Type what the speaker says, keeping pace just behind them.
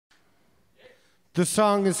The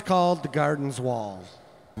song is called The Garden's Wall.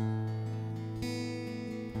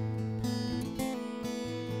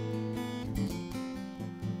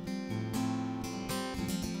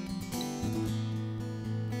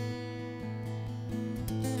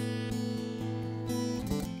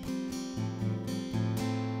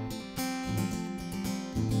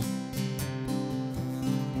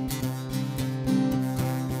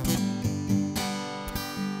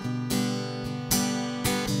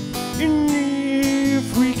 And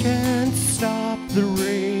if we can't stop the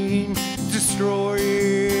rain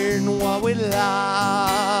destroying what we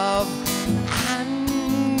love,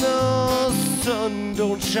 and the sun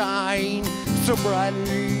don't shine so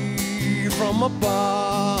brightly from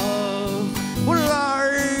above, well,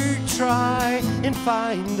 I try and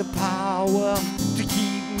find the power to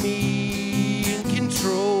keep me in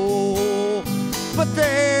control. But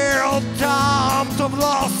there are times I've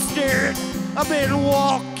lost it. I've been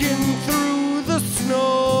walking through the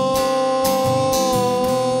snow.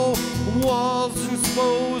 Wasn't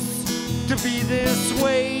supposed to be this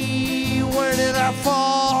way. Where did I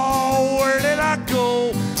fall? Where did I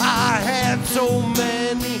go? I had so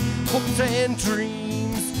many hopes and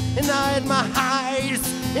dreams, and I had my highs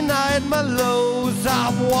and I had my lows.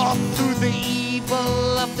 I've walked through the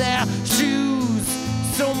evil of their shoes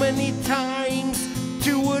so many times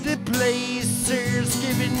to wooded places,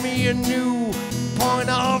 giving me a new point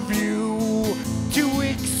of view to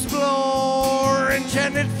explore.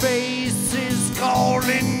 Enchanted faces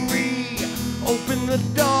calling me, open the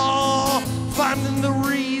door, finding the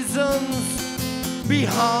reasons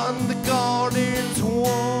behind the garden's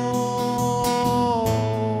wall.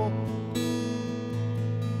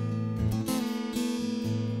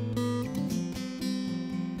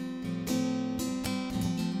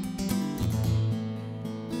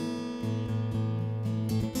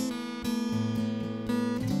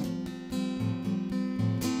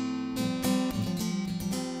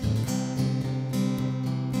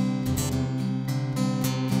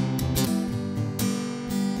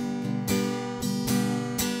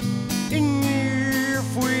 And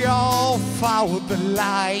if we all follow the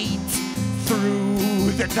light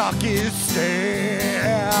through the darkest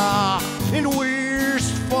air and wish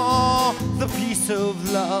for the peace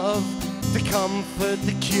of love to comfort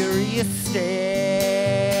the curious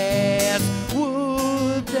stares,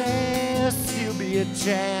 would there still be a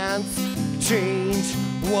chance to change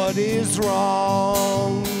what is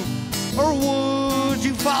wrong? Or would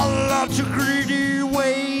you follow out your greedy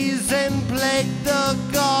ways and plague the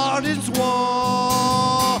garden's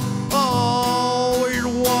wall? Oh, it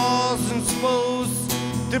wasn't supposed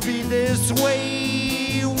to be this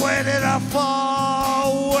way. Where did I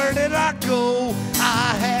fall? Where did I go?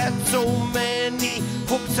 I had so many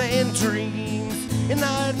hopes and dreams, and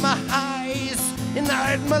I had my highs and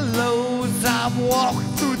I had my lows. I've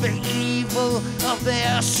walked through the evil of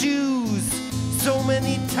their shoes so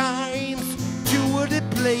many times to wooded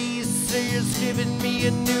places, giving me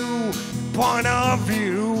a new point of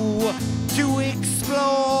view to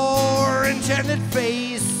explore. Enchanted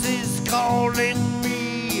faces calling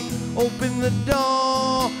me, open the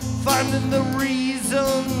door, finding the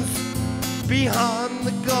reasons behind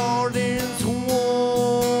the garden's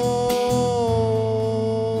wall.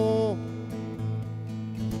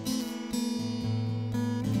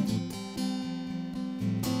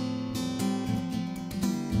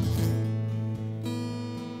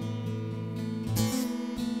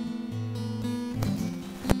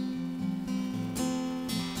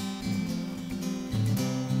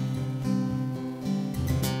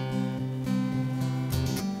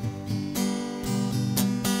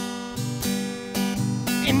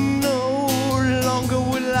 And no longer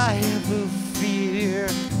will I ever fear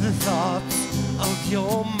the thoughts of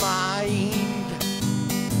your mind.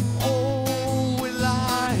 Oh, will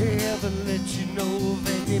I ever let you know of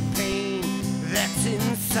any pain that's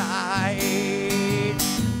inside?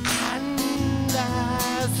 And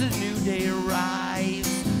as a new day arrives,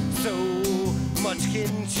 so much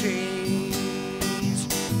can change.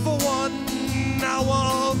 For one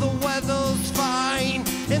hour the weather's fine,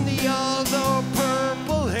 and the other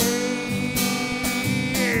purple haze.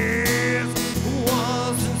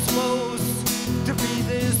 Wasn't supposed to be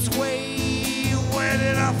this way. Where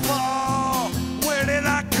did I fall? Where did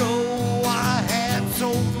I go? I had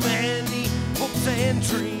so many hopes and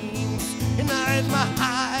dreams, and I had my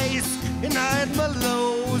highs and I had my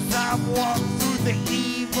lows. I've walked through the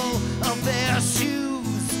evil of their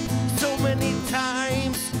shoes so many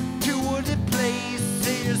times to wooded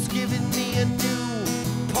places, giving me a new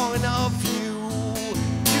point of view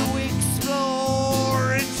to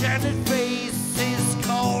explore. Enchanted faces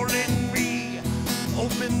calling me,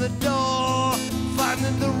 open the door,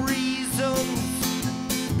 finding the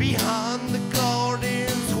reasons behind the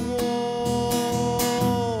garden's wall.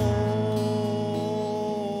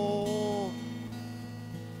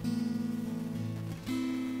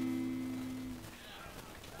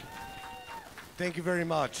 Thank you very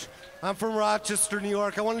much. I'm from Rochester, New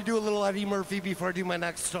York. I want to do a little Eddie Murphy before I do my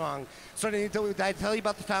next song. So anyway, did I tell you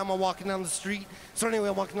about the time I'm walking down the street? So anyway,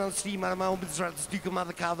 I'm walking down the street, man, my own business, right, the Duke of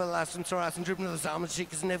Mother Carvel, last and so and dripping to the salmon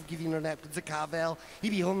shakers, never give you no napkins at Carvel. He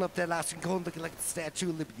be holding up that last and cone looking like the Statue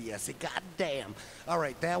of Liberty. I say, God damn. All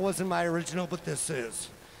right, that wasn't my original, but this is.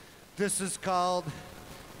 This is called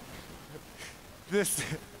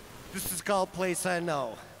Place I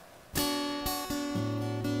Know.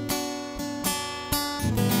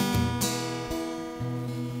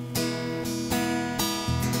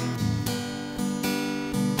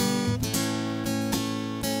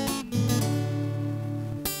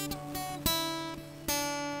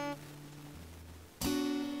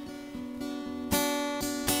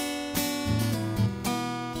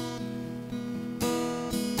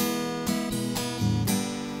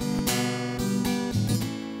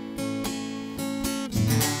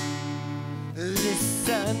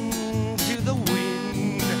 Listen to the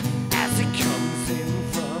wind as it comes in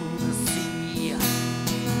from the sea.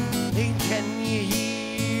 And can you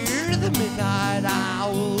hear the midnight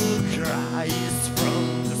owl cries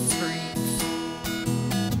from the streets?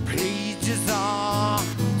 Pages are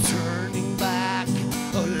turning back,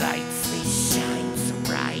 lights they shine so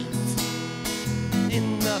bright,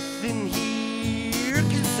 and nothing here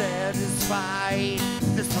can satisfy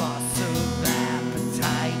this loss of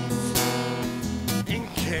appetite.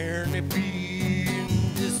 Can it be in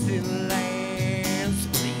distant lands,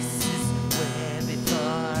 places where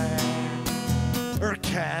before? Or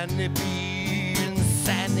can it be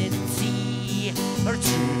insanity, or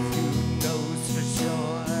truth who knows for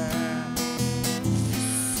sure?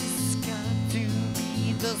 This has got to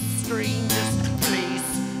be the strangest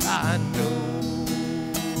place I know.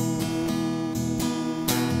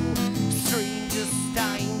 Strangest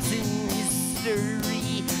times in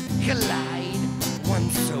history collide. One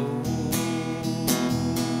soul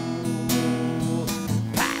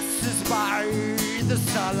passes by the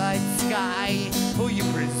starlight sky, oh, you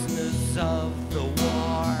prisoners of the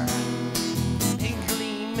war, and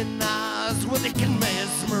gleaming eyes where they can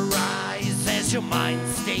mesmerize as your mind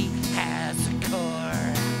state has a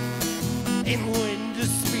core, and when to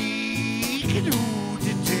speak and who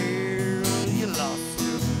to tell, you lost a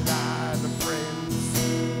lot of friends.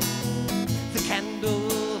 The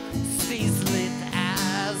candle stays lit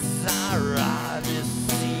as our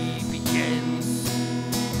odyssey begins.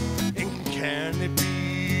 And can it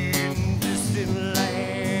be in distant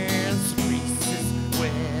lands, places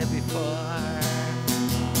where before?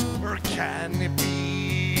 Or can it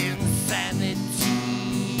be insanity,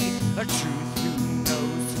 a truth who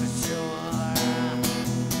knows for sure?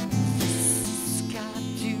 This has got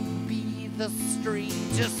to be the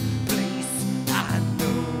strangest place I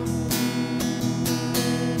know.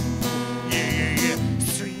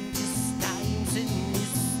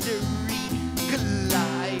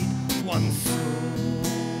 One soul.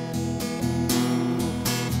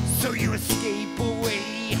 So you escape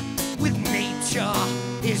away with nature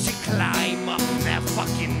as you climb up that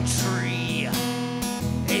fucking tree,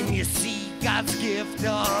 and you see God's gift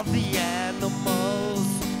of the animals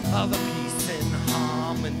of a peace and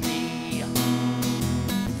harmony.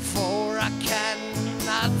 For I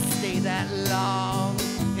cannot stay that long,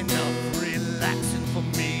 enough relaxing for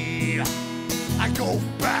me. I go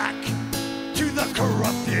back to the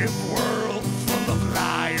corruptive world full of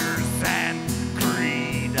liars and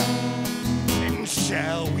greed. And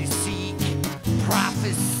shall we seek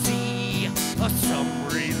prophecy of some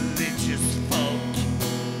religious folk?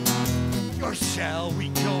 Or shall we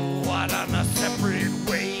go out on our separate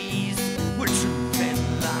ways where truth and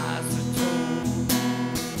lies are told?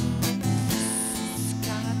 This has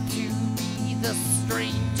got to be the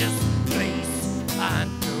strangest place